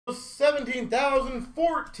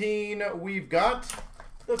17,014, we've got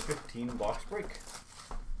the 15-box break.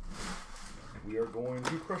 We are going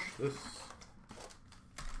to crush this.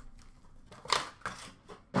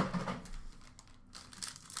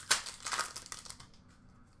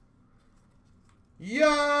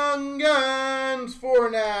 Young Guns for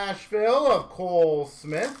Nashville of Cole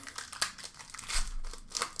Smith.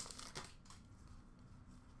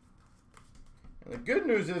 And the good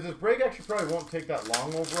news is this break actually probably won't take that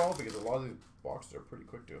long overall because a lot of these boxes are pretty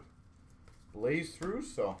quick to blaze through.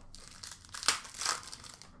 So,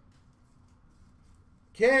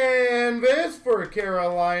 canvas for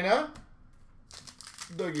Carolina,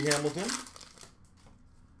 Dougie Hamilton.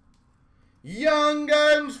 Young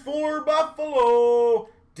Guns for Buffalo,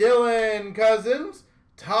 Dylan Cousins.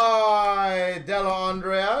 Ty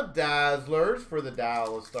Dellandrea, Dazzlers for the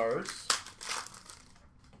Dallas Stars.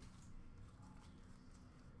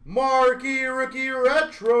 Marquee Rookie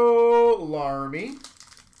Retro, Larmy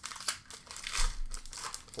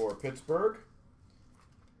for Pittsburgh.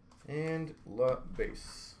 And La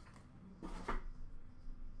Base.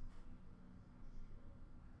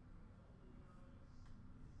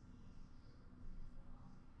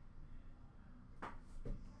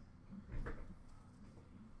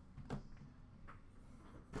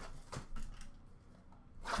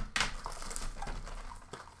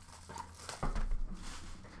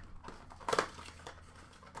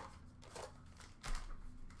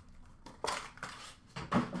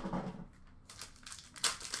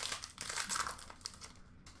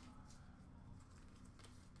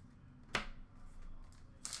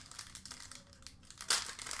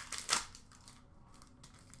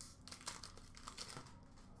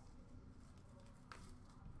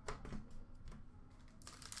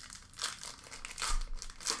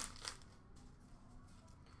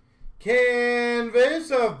 Canvas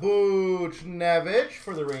of Buchnevich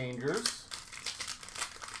for the Rangers.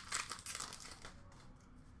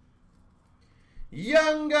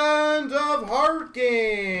 Young Guns of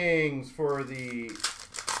Harkings for the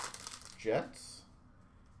Jets.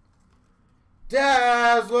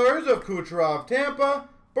 Dazzlers of Kucherov, Tampa.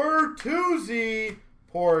 Bertuzzi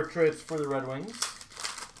portraits for the Red Wings.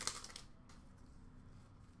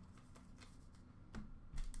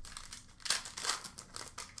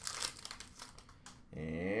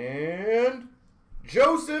 And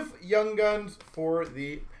Joseph Young Guns for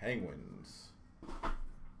the Penguins.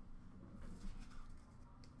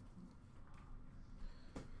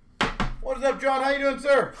 What is up, John? How you doing,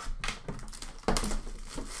 sir?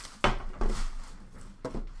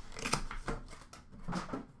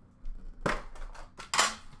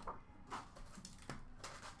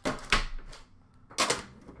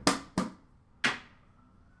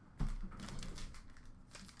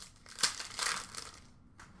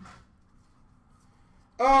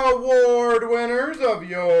 Award winners of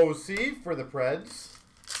Yossi for the Preds.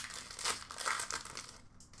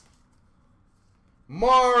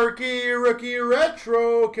 Marquee Rookie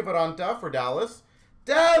Retro Kivaranta for Dallas.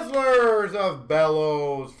 Dazzlers of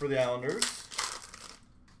Bellows for the Islanders.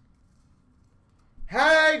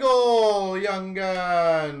 Hagel Young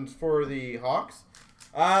Guns for the Hawks.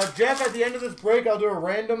 Jeff, at the end of this break, I'll do a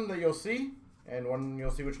random that you'll see. And one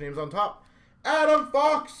you'll see which name's on top. Adam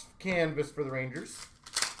Fox canvas for the Rangers.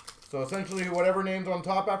 So essentially, whatever name's on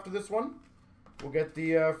top after this one will get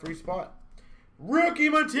the free spot. Rookie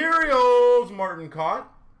Materials, Martin Cott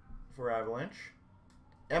for Avalanche.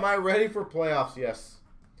 Am I ready for playoffs? Yes.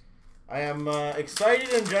 I am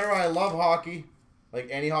excited in general. I love hockey, like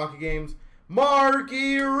any hockey games.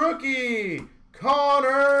 Marquee Rookie,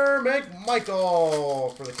 Connor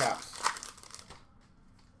McMichael for the Caps.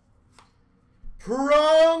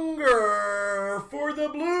 Pronger for the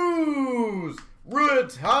Blues.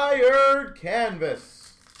 Retired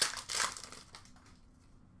canvas.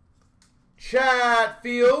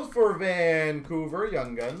 Chatfield for Vancouver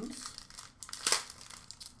Young Guns.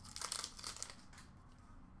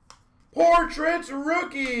 Portraits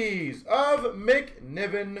Rookies of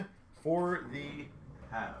McNiven for the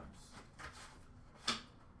Habs.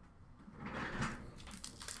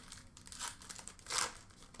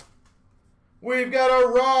 We've got a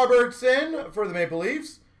Robertson for the Maple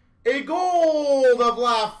Leafs. A gold of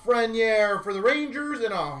Lafreniere for the Rangers,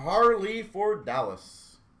 and a Harley for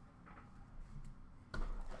Dallas.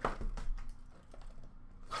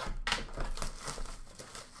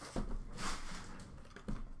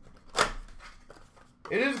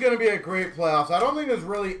 It is going to be a great playoffs. I don't think there's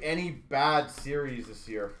really any bad series this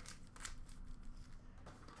year.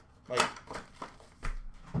 Like,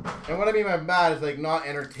 and what I mean by bad is like not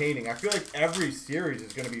entertaining. I feel like every series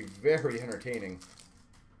is going to be very entertaining.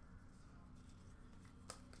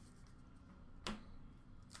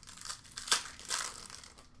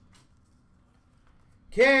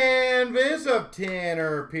 Canvas of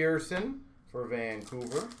Tanner Pearson for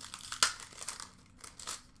Vancouver.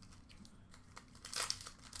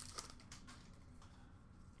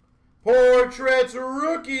 Portraits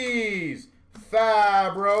Rookies,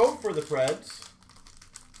 Fabro for the Preds.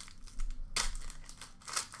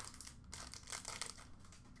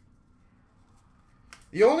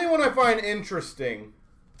 The only one I find interesting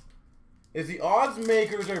is the odds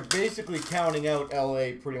makers are basically counting out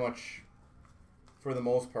LA pretty much for the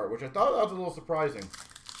most part, which I thought that was a little surprising.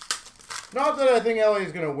 Not that I think LA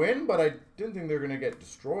is going to win, but I didn't think they're going to get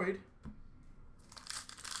destroyed.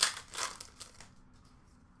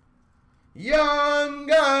 Young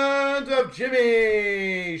Guns of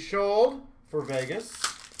Jimmy Shold for Vegas.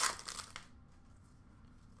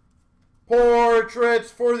 Portraits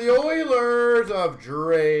for the Oilers of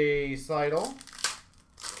Dre Seidel.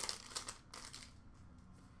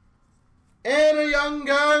 And a Young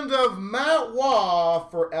Guns of Matt Waugh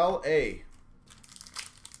for LA.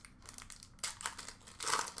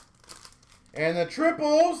 And the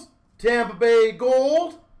triples, Tampa Bay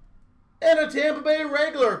Gold. And a Tampa Bay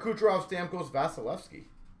regular, Kucherov, Stamkos, Vasilevsky.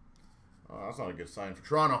 Oh, that's not a good sign for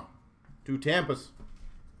Toronto. 2 Tampas.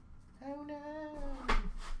 Oh no.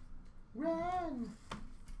 Run.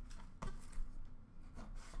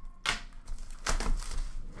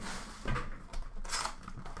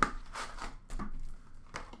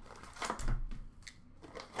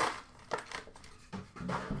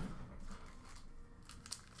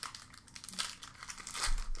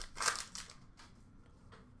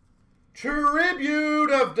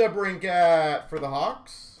 Tribute of DeBrincat for the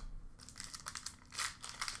Hawks.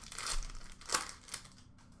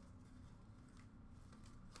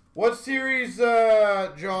 What series,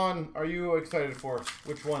 John, are you excited for?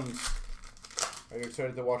 Which ones are you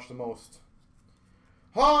excited to watch the most?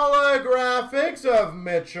 Holographics of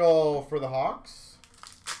Mitchell for the Hawks.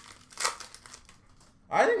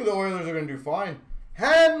 I think the Oilers are going to do fine.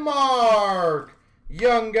 Handmark,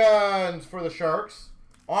 Young Guns for the Sharks.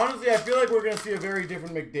 Honestly, I feel like we're going to see a very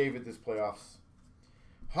different McDavid this playoffs.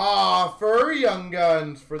 Hoffer, Young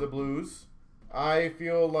Guns for the Blues. I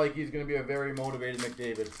feel like he's going to be a very motivated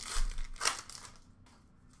McDavid.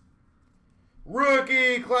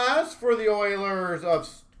 Rookie class for the Oilers of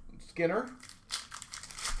Skinner.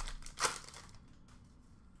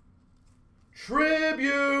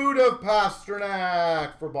 Tribute of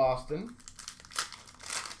Pasternak for Boston.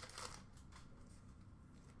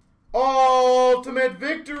 Ultimate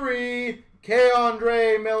Victory,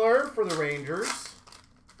 K-Andre Miller for the Rangers.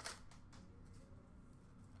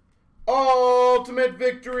 Ultimate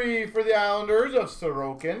Victory for the Islanders of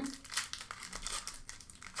Sorokin.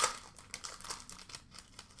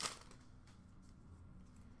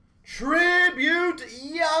 Tribute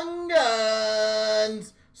Young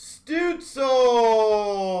Guns, Stützle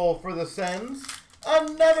for the Sens.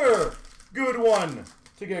 Another good one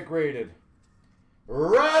to get graded.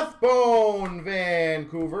 Rathbone,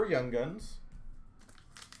 Vancouver, Young Guns.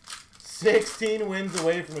 16 wins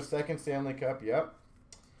away from a second Stanley Cup, yep.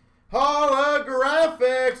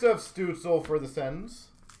 Holographics of Stützle for the Sens.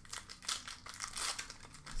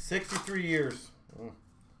 63 years.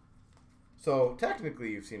 So,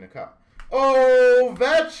 technically, you've seen a cup.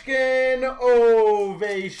 Ovechkin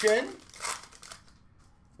Ovation.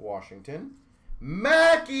 Washington.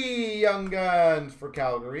 Mackey Young Guns for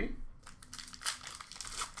Calgary.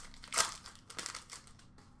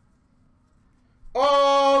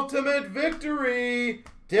 Ultimate Victory,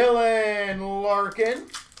 Dylan Larkin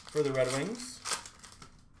for the Red Wings.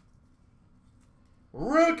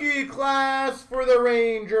 Rookie class for the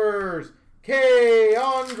Rangers,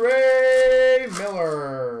 K-Andre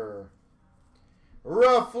Miller.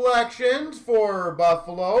 Reflections for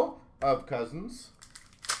Buffalo of Cousins.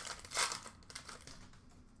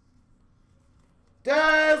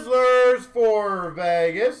 Dazzlers for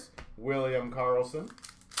Vegas, William Karlsson.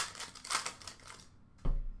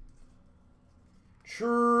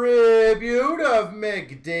 Tribute of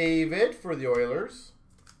McDavid for the Oilers.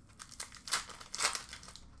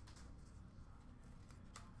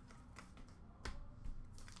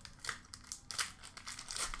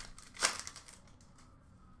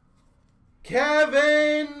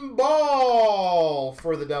 Kevin Ball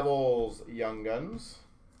for the Devils, Young Guns.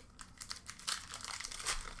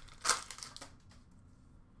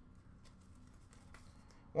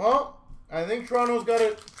 Well, I think Toronto's got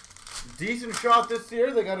a decent shot this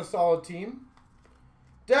year. They got a solid team.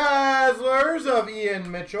 Dazzlers of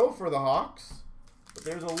Ian Mitchell for the Hawks. But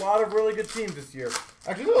there's a lot of really good teams this year.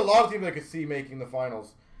 Actually, there's a lot of teams I could see making the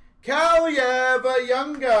finals. Kaliev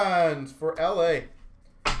Young Guns for LA.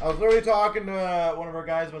 I was literally talking to one of our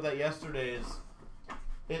guys about that yesterday.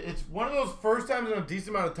 It's one of those first times in a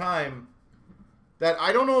decent amount of time that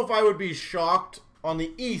I don't know if I would be shocked, on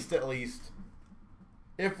the East at least,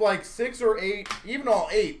 if like 6 or 8, even all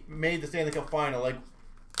 8, made the Stanley Cup final. Like,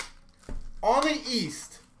 on the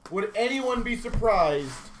East, would anyone be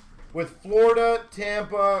surprised with Florida,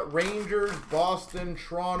 Tampa, Rangers, Boston,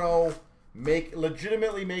 Toronto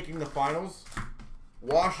legitimately making the finals?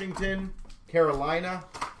 Washington, Carolina.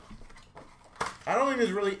 I don't think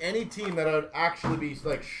there's really any team that would actually be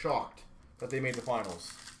like shocked that they made the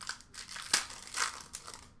finals.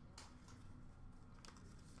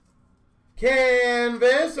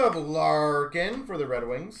 Canvas of Larkin for the Red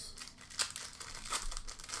Wings.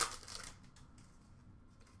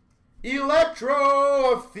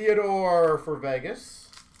 Electro of Theodore for Vegas.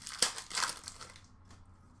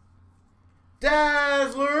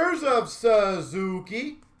 Dazzlers of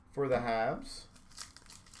Suzuki for the Habs.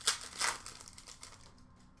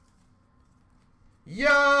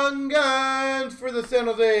 Young Guns for the San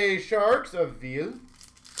Jose Sharks of Ville.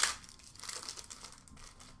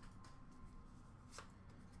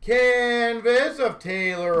 Canvas of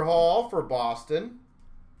Taylor Hall for Boston.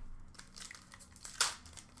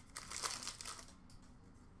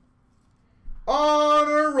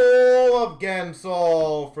 Honor Roll of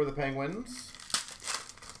Gensel for the Penguins.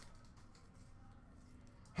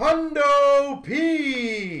 Hundo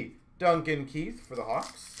P. Duncan Keith for the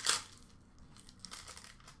Hawks.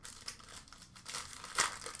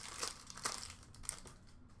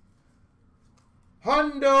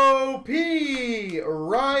 Hundo P.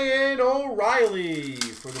 Ryan O'Reilly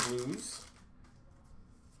for the Blues.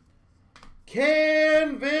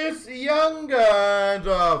 Canvas Young Guns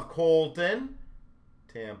of Colton,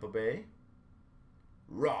 Tampa Bay.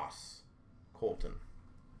 Ross Colton.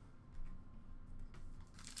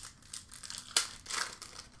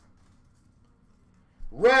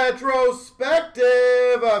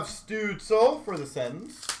 Retrospective of Stutzel for the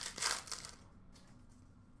Sens.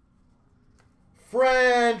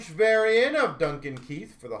 French variant of Duncan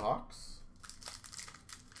Keith for the Hawks.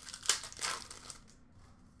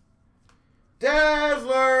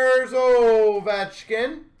 Dazzlers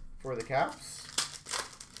Ovechkin for the Caps.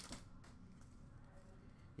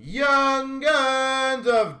 Young Guns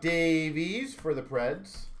of Davies for the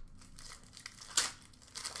Preds.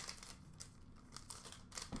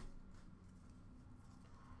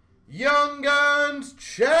 Young Guns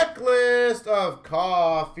checklist of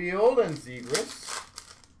Caulfield and Zegras.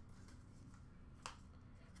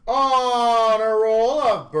 Honor roll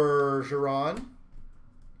of Bergeron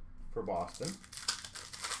for Boston.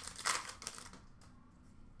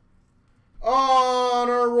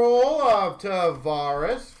 Honor roll of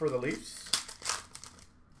Tavares for the Leafs.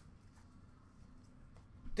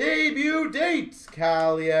 Debut dates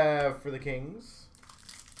Kaliev for the Kings.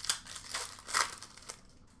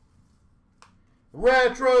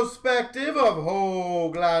 Retrospective of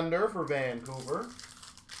Höglander for Vancouver.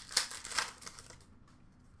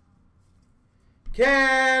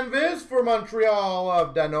 Canvas for Montreal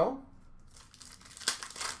of Danault.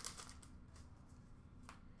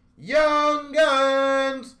 Young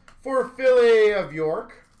Guns for Philly of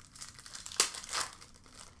York.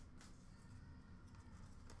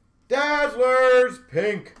 Dazzlers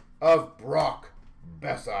Pink of Brock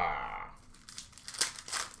Besser.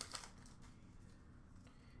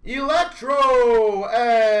 Electro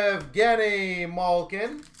Evgeny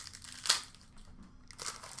Malkin.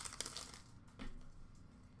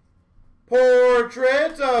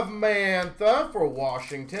 Portrait of Mantha for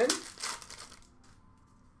Washington.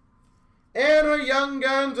 And a Young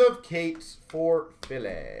Guns of Cates for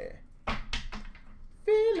Philly.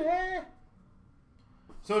 Philly.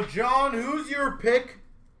 So, John, who's your pick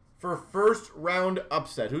for first round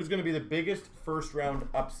upset? Who's going to be the biggest first round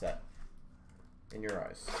upset in your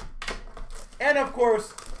eyes? And, of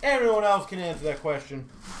course, everyone else can answer that question.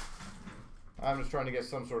 I'm just trying to get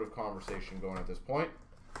some sort of conversation going at this point.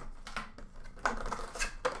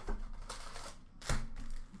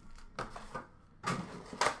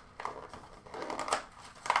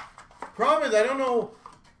 Problem is, I don't know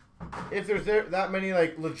if there's that many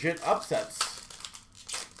like legit upsets.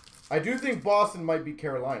 I do think Boston might beat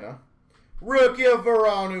Carolina. Rookie of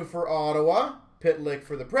Veranu for Ottawa. Pitlick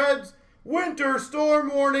for the Preds. Winter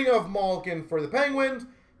Storm warning of Malkin for the Penguins.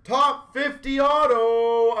 Top 50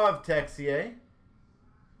 auto of Texier.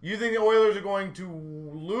 You think the Oilers are going to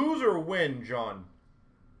lose or win, John?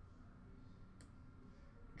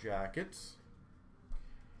 Jackets.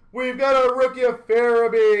 We've got a rookie of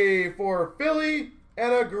Farabee for Philly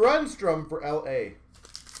and a Grundstrom for LA.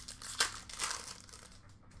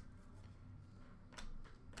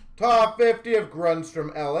 Top 50 of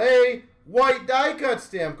Grundstrom LA. White die cut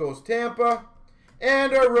Stamkos Tampa.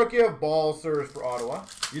 And a rookie of Balsers for Ottawa.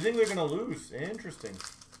 You think they're going to lose? Interesting.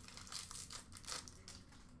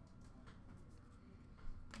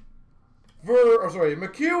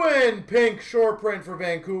 McEwen pink short print for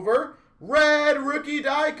Vancouver. Red rookie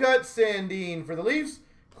die cut Sandine for the Leafs.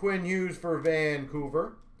 Quinn Hughes for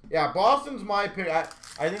Vancouver. Yeah, Boston's my pick. I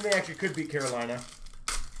think they actually could beat Carolina.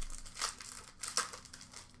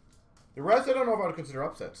 The rest I don't know if I would consider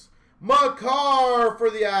upsets. Makar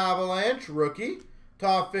for the Avalanche, rookie.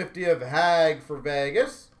 Top 50 of Hag for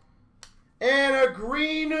Vegas. And a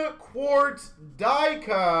green quartz die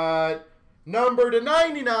cut, number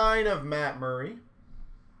 /99 of Matt Murray.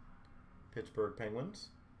 Pittsburgh Penguins,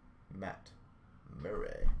 Matt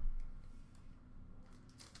Murray.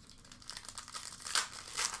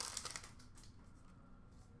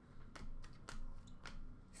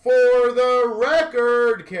 For the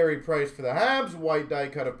record, Carey Price for the Habs. White die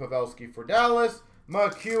cut of Pavelski for Dallas.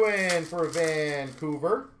 McEwen for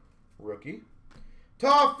Vancouver, rookie.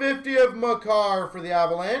 Top 50 of Makar for the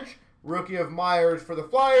Avalanche. Rookie of Myers for the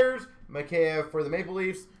Flyers. Mikheyev for the Maple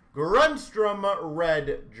Leafs. Grundstrom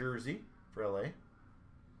red jersey for LA.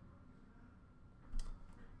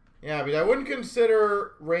 Yeah, but I wouldn't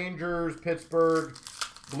consider Rangers, Pittsburgh,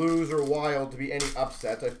 Blues, or Wild to be any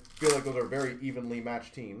upsets. I feel like those are very evenly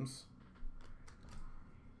matched teams.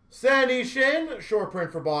 Sandy Shin, short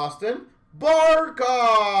print for Boston.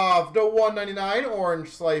 Barkov /199,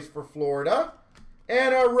 orange slice for Florida.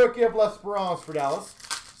 And a rookie of L'Esperance for Dallas.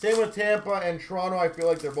 Same with Tampa and Toronto. I feel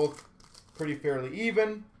like they're both pretty fairly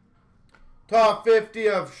even. Top 50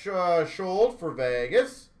 of Scholl for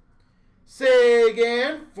Vegas.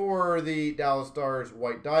 Sagan for the Dallas Stars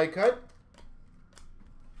white die cut.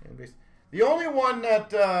 The only one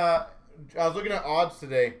that I was looking at odds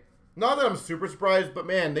today. Not that I'm super surprised, but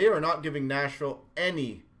man, they are not giving Nashville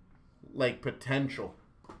any like potential.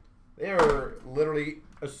 They are literally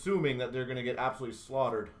assuming that they're going to get absolutely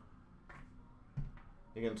slaughtered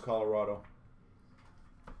against Colorado.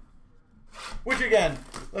 Which again,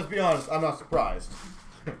 let's be honest, I'm not surprised.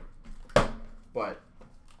 But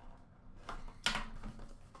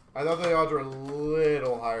I thought the odds were a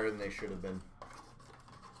little higher than they should have been.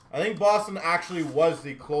 I think Boston actually was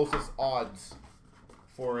the closest odds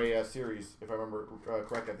for a series, if I remember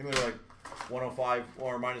correctly. I think they were like 105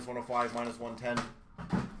 or -105, -110.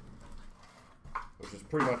 Which is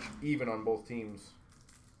pretty much even on both teams.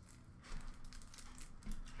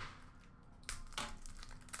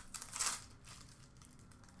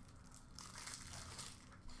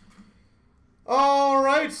 All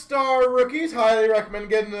right, star rookies. Highly recommend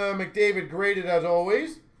getting McDavid graded as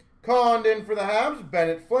always. Condon for the Habs,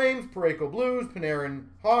 Bennett Flames, Parayko Blues, Panarin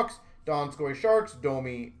Hawks, Donskoy Sharks,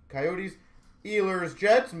 Domi Coyotes, Ehlers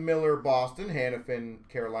Jets, Miller Boston, Hanifin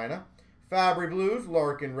Carolina, Fabry Blues,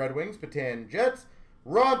 Larkin Red Wings, Patan Jets,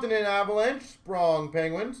 Rantanen Avalanche, Sprong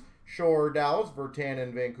Penguins, Shore Dallas,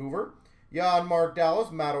 Virtanen Vancouver, Jan Mark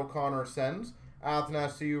Dallas, Matt O'Connor Sens,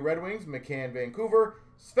 Athanasiou Red Wings, McCann Vancouver,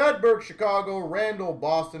 Svedberg Chicago, Randall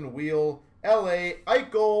Boston, Wheel LA,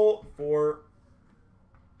 Eichel for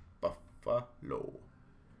Buffalo.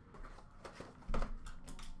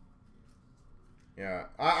 Yeah,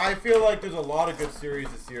 I feel like there's a lot of good series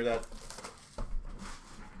this year that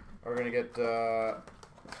are going to get...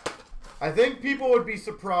 I think people would be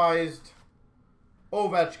surprised.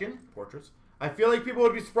 Ovechkin, portraits. I feel like people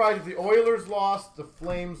would be surprised if the Oilers lost, the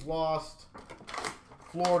Flames lost,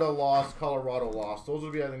 Florida lost, Colorado lost. Those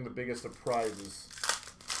would be, I think, the biggest surprises.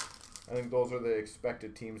 I think those are the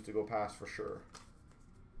expected teams to go past for sure.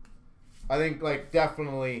 I think, like,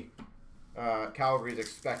 definitely Calgary is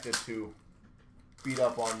expected to beat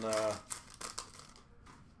up and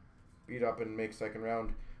make second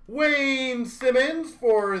round. Wayne Simmons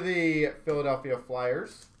for the Philadelphia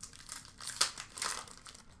Flyers.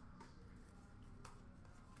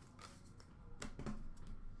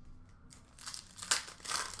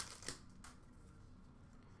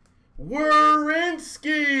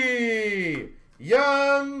 Werenski,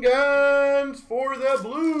 Young Guns for the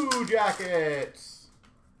Blue Jackets.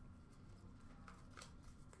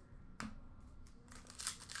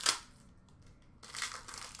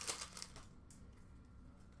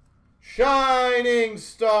 Shining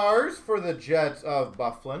Stars for the Jets of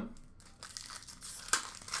Bufflin.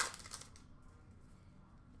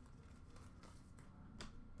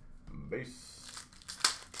 Base.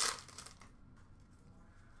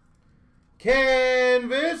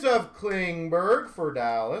 Canvas of Klingberg for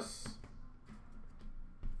Dallas.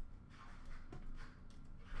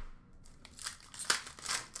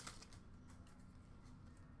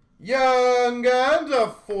 Young Guns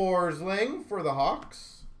of Forsling for the Hawks.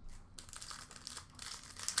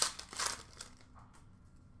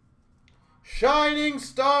 Shining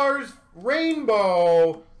Stars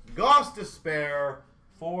Rainbow Goss Despair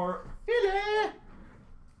for Philly.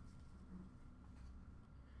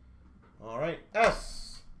 All right,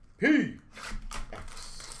 S-P-X.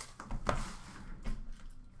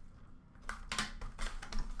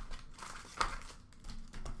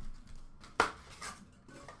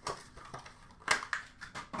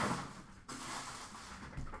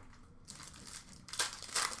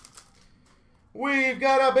 We've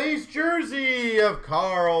got a base jersey of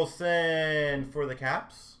Carlson for the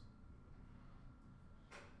Caps.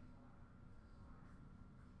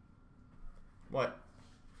 What?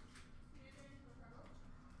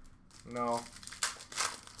 No.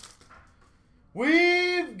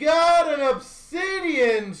 We've got an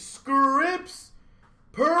Obsidian Scripps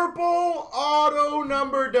purple auto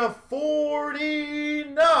number to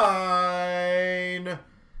 49.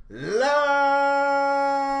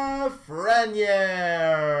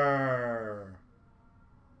 Lafreniere.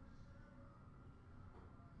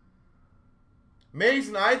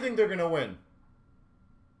 Mason, I think they're going to win.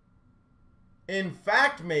 In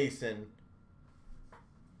fact, Mason,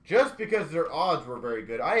 just because their odds were very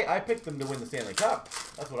good, I picked them to win the Stanley Cup.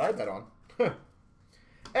 That's what I bet on.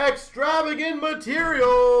 Extravagant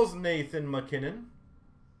Materials, Nathan MacKinnon.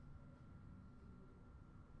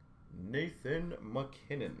 Nathan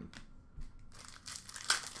MacKinnon.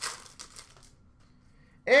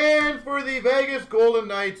 And for the Vegas Golden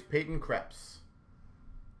Knights, Peyton Krebs.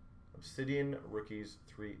 Obsidian Rookies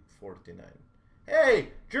 349. Hey,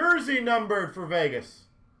 jersey numbered for Vegas.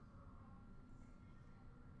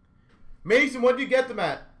 Mason, what did you get them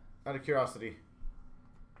at? Out of curiosity.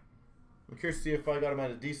 I'm curious to see if I got them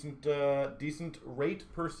at a decent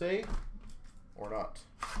rate per se or not.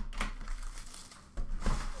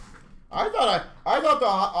 I thought the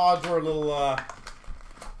odds were a little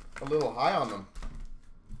high on them.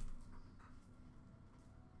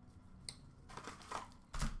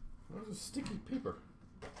 Where's the sticky paper?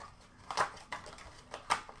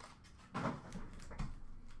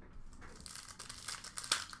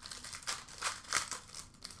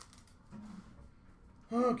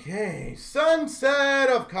 Okay, Sunset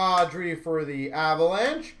of Kadri for the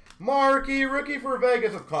Avalanche. Marquee rookie for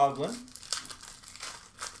Vegas of Coughlin.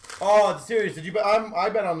 Oh, it's serious. Did you bet?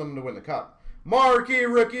 I bet on them to win the cup. Marquee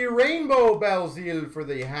rookie Rainbow Belzile for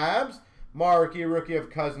the Habs. Marquee rookie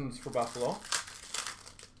of Cousins for Buffalo.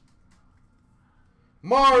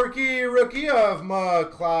 Marquee rookie of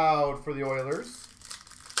McLeod for the Oilers.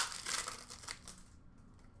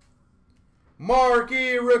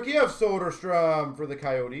 Marquee rookie of Soderstrom for the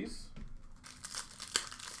Coyotes.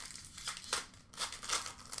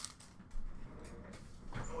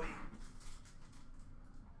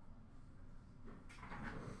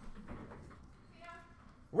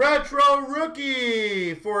 Retro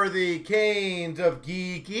rookie for the Canes of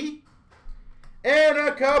Geeky. And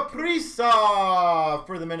a Kaprizov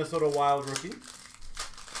for the Minnesota Wild rookie.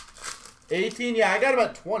 18, yeah, I got him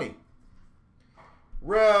at 20.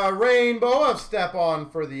 Rainbow of Stepan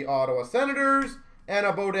for the Ottawa Senators. And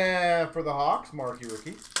a Baudin for the Hawks, marquee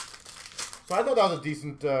rookie. So I thought that was a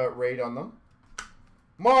decent rate on them.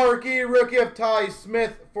 Marquee rookie of Ty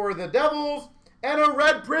Smith for the Devils. And a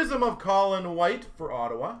red prism of Colin White for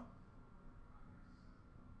Ottawa.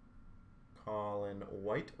 Colin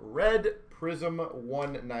White. Red prism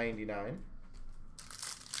 199.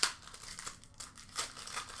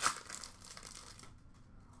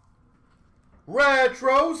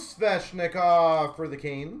 Retro Sveshnikov for the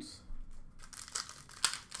Canes.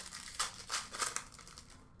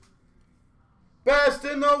 Best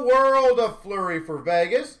in the world of Fleury for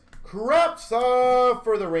Vegas. Kravtsov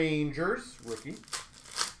for the Rangers, rookie.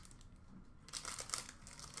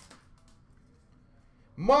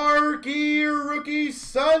 Marquee rookie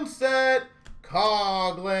Sunset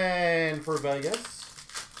Coughlin for Vegas.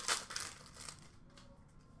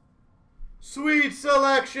 Sweet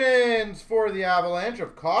selections for the Avalanche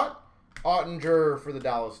of Cott. Ottinger for the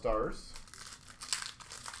Dallas Stars.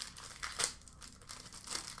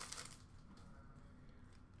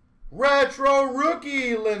 Retro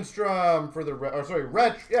rookie Lindstrom for the retro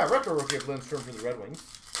rookie of Lindstrom for the Red Wings.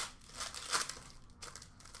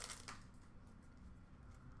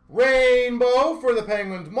 Rainbow for the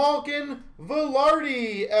Penguins Malkin.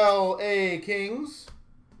 Velarde LA Kings.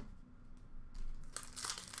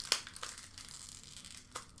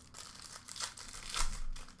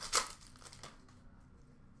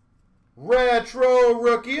 Retro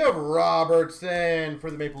rookie of Robertson for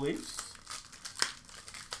the Maple Leafs.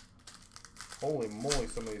 Holy moly,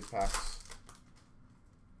 some of these packs.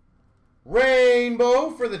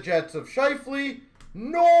 Rainbow for the Jets of Scheifele.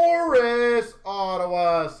 Norris,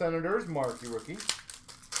 Ottawa Senators, marquee rookie.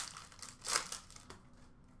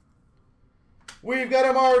 We've got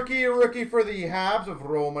a marquee rookie for the Habs of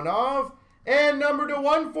Romanov. And number to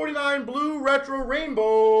 149, blue retro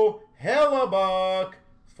rainbow, Hellebuck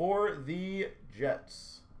for the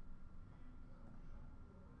Jets.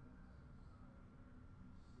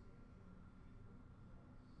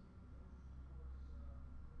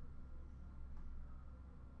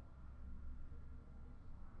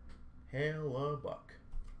 Hellebuck.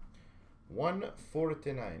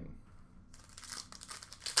 149.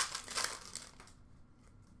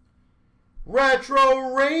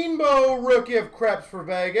 Retro Rainbow Rookie of Krebs for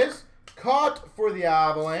Vegas. Caught for the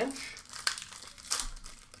Avalanche.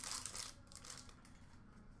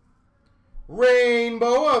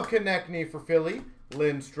 Rainbow of Konechny for Philly.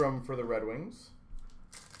 Lindstrom for the Red Wings.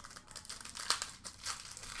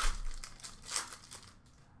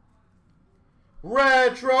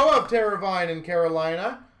 Retro of Teravainen in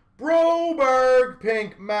Carolina. Broberg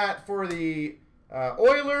Pink Matte for the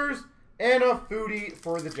Oilers. And a Foodie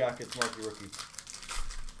for the Jackets, marquee rookie.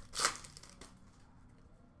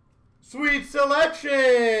 Sweet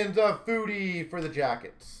selections of Foodie for the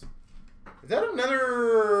Jackets. Is that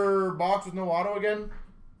another box with no auto again?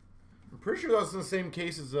 I'm pretty sure that's in the same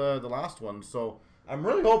case as the last one. So I'm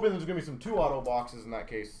really hoping there's going to be some 2 auto boxes in that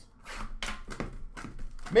case.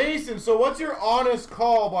 Mason, so what's your honest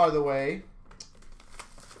call, by the way,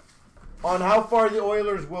 on how far the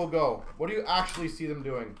Oilers will go? What do you actually see them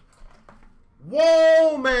doing?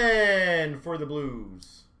 Wallman for the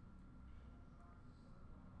Blues.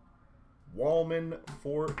 Wallman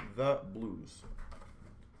for the Blues.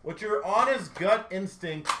 What's your honest gut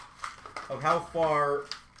instinct of how far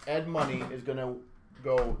Ed Money is going to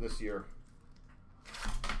go this year?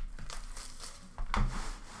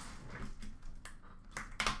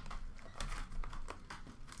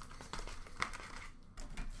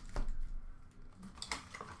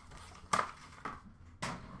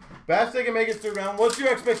 Best they can make it through round. What's your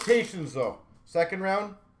expectations, though? Second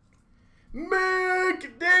round? McDavid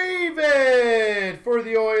for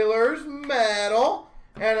the Oilers, metal.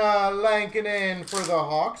 And Lankinen for the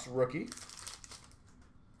Hawks, rookie.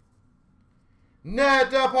 Net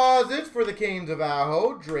deposits for the Canes of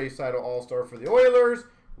Aho. Draisaitl All-Star for the Oilers.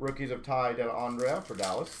 Rookies of Ty Dellandrea for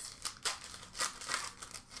Dallas.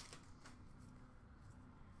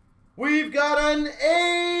 We've got an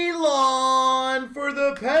Alon for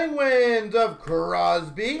the Penguins of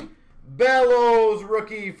Crosby. Bellows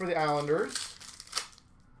rookie for the Islanders.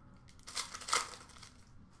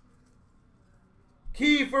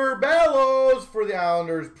 Kiefer Bellows for the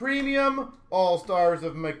Islanders Premium. All-Stars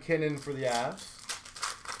of McKinnon for the Avs.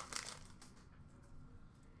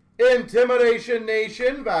 Intimidation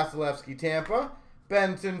Nation, Vasilevsky Tampa.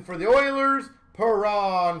 Benson for the Oilers.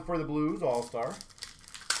 Perron for the Blues, All-Star.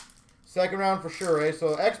 Second round for sure, eh?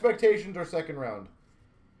 So expectations are second round.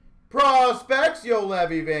 Prospects,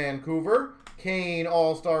 Yolevi Vancouver. Kane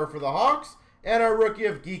All-Star for the Hawks. And a rookie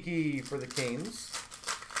of Geeky for the Canes.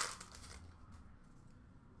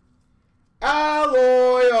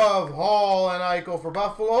 Alloy of Hall and Eichel for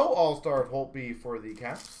Buffalo. All-Star of Holtby for the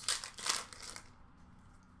Caps.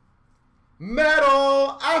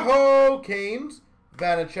 Metal Aho Canes.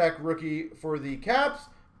 Vanacek rookie for the Caps.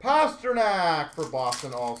 Pasternak for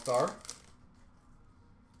Boston All-Star.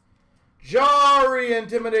 Jari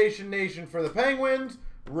Intimidation Nation for the Penguins.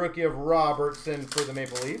 Rookie of Robertson for the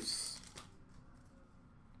Maple Leafs.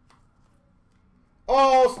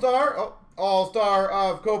 All-Star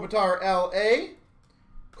of Kopitar LA.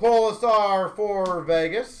 Kolasar for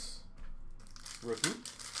Vegas. Rookie.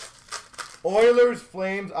 Oilers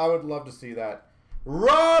Flames, I would love to see that.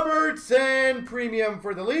 Robertson Premium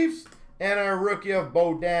for the Leafs. And a rookie of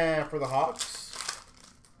Baudin for the Hawks.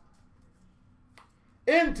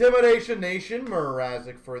 Intimidation Nation,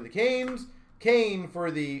 Mrazek for the Canes. Kane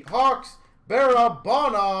for the Hawks.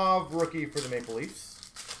 Barabanov, rookie for the Maple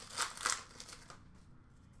Leafs.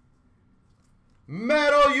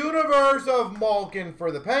 Metal Universe of Malkin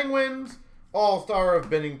for the Penguins. All-Star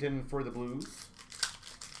of Bennington for the Blues.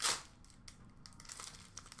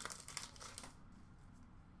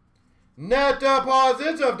 Net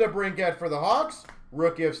deposits of DeBrincat for the Hawks.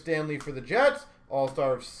 Rookie of Stanley for the Jets.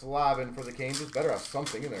 All-Star of Slavin for the Canes. This better have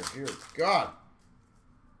something in there. Dear God.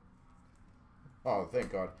 Oh,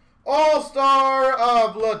 thank God. All-Star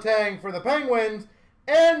of Letang for the Penguins.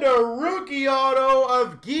 And a rookie auto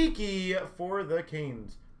of Geeky for the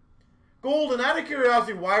Canes. Golden, out of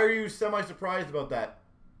curiosity, why are you semi-surprised about that?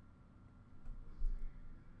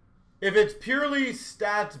 If it's purely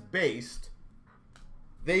stats-based,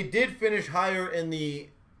 they did finish higher in the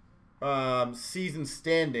season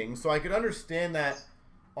standing, so I could understand that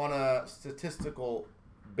on a statistical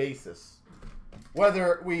basis.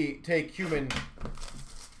 Whether we take human,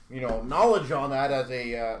 knowledge on that as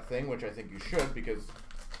a thing, which I think you should, because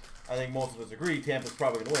I think most of us agree Tampa's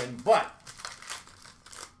probably going to win, but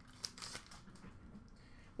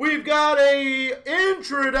we've got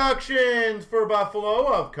introductions for Buffalo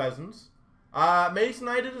of Cousins. Mason,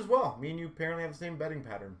 I did as well. Me and you apparently have the same betting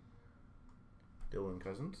pattern. Dylan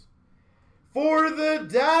Cousins. For the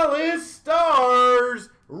Dallas Stars,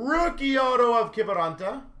 rookie auto of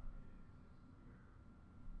Kiviranta.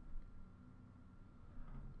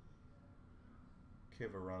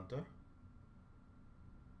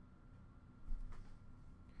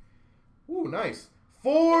 Ooh, nice.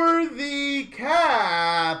 For the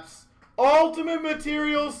Caps, Ultimate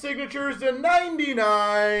Materials Signatures to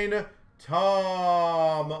 99,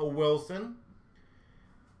 Tom Wilson.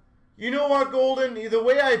 You know what, Golden? The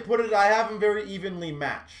way I put it, I have them very evenly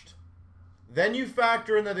matched. Then you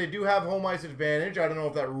factor in that they do have home ice advantage. I don't know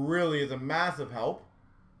if that really is a massive help.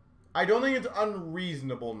 I don't think it's an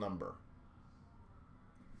unreasonable number.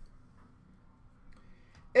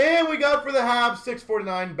 And we got for the Habs,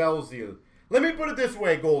 649, Belzile. Let me put it this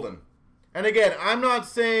way, Golden. And again, I'm not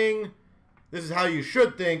saying this is how you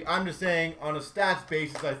should think. I'm just saying on a stats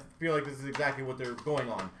basis, I feel like this is exactly what they're going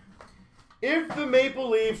on. If the Maple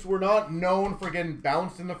Leafs were not known for getting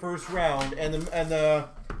bounced in the first round, and the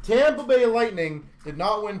Tampa Bay Lightning did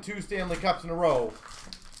not win 2 Stanley Cups in a row,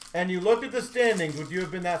 and you looked at the standings, would you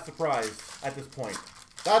have been that surprised at this point?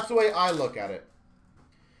 That's the way I look at it.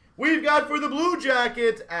 We've got for the Blue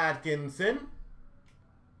Jackets, Atkinson,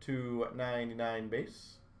 299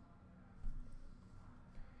 base.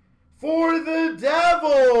 For the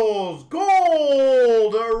Devils,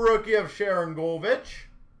 gold, a rookie of Sharon Govich.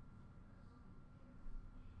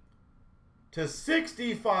 To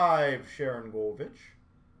 65, Sharon Govich.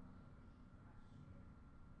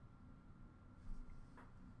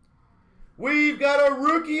 We've got a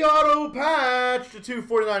rookie auto patch to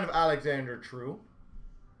 249 of Alexander True.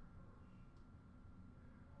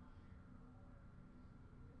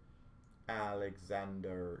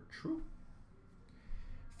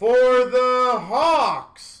 For the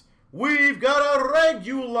Hawks, we've got a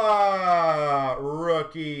regular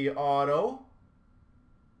rookie auto.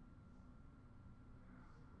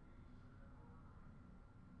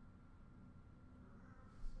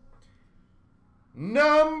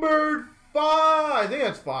 Number 5, I think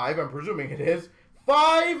that's 5, I'm presuming it is.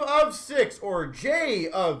 5 of 6, or J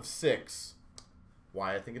of 6.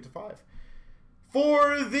 Why I think it's a 5.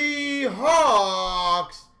 For the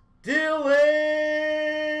Hawks, Dylan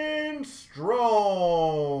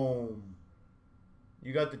Strome.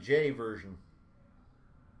 You got the J version.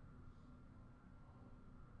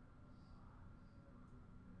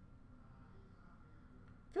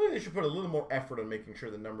 I feel like they should put a little more effort on making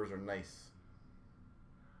sure the numbers are nice.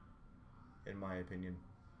 In my opinion.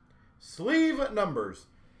 Sleeve numbers.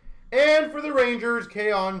 And for the Rangers,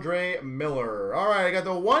 K'Andre Miller. All right, I got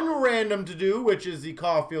the one random to do, which is the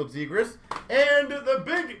Caulfield Zegras, and the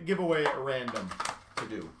big giveaway random to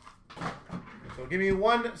do. So give me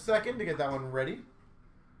 1 second to get that one ready.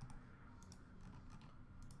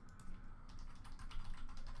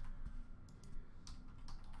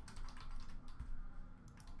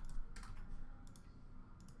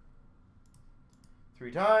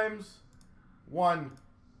 Three times. 1,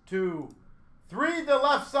 2, 3. The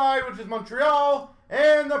left side, which is Montreal,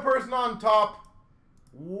 and the person on top.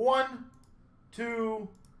 1, 2,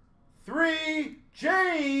 3.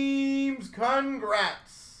 James,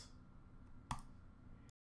 congrats.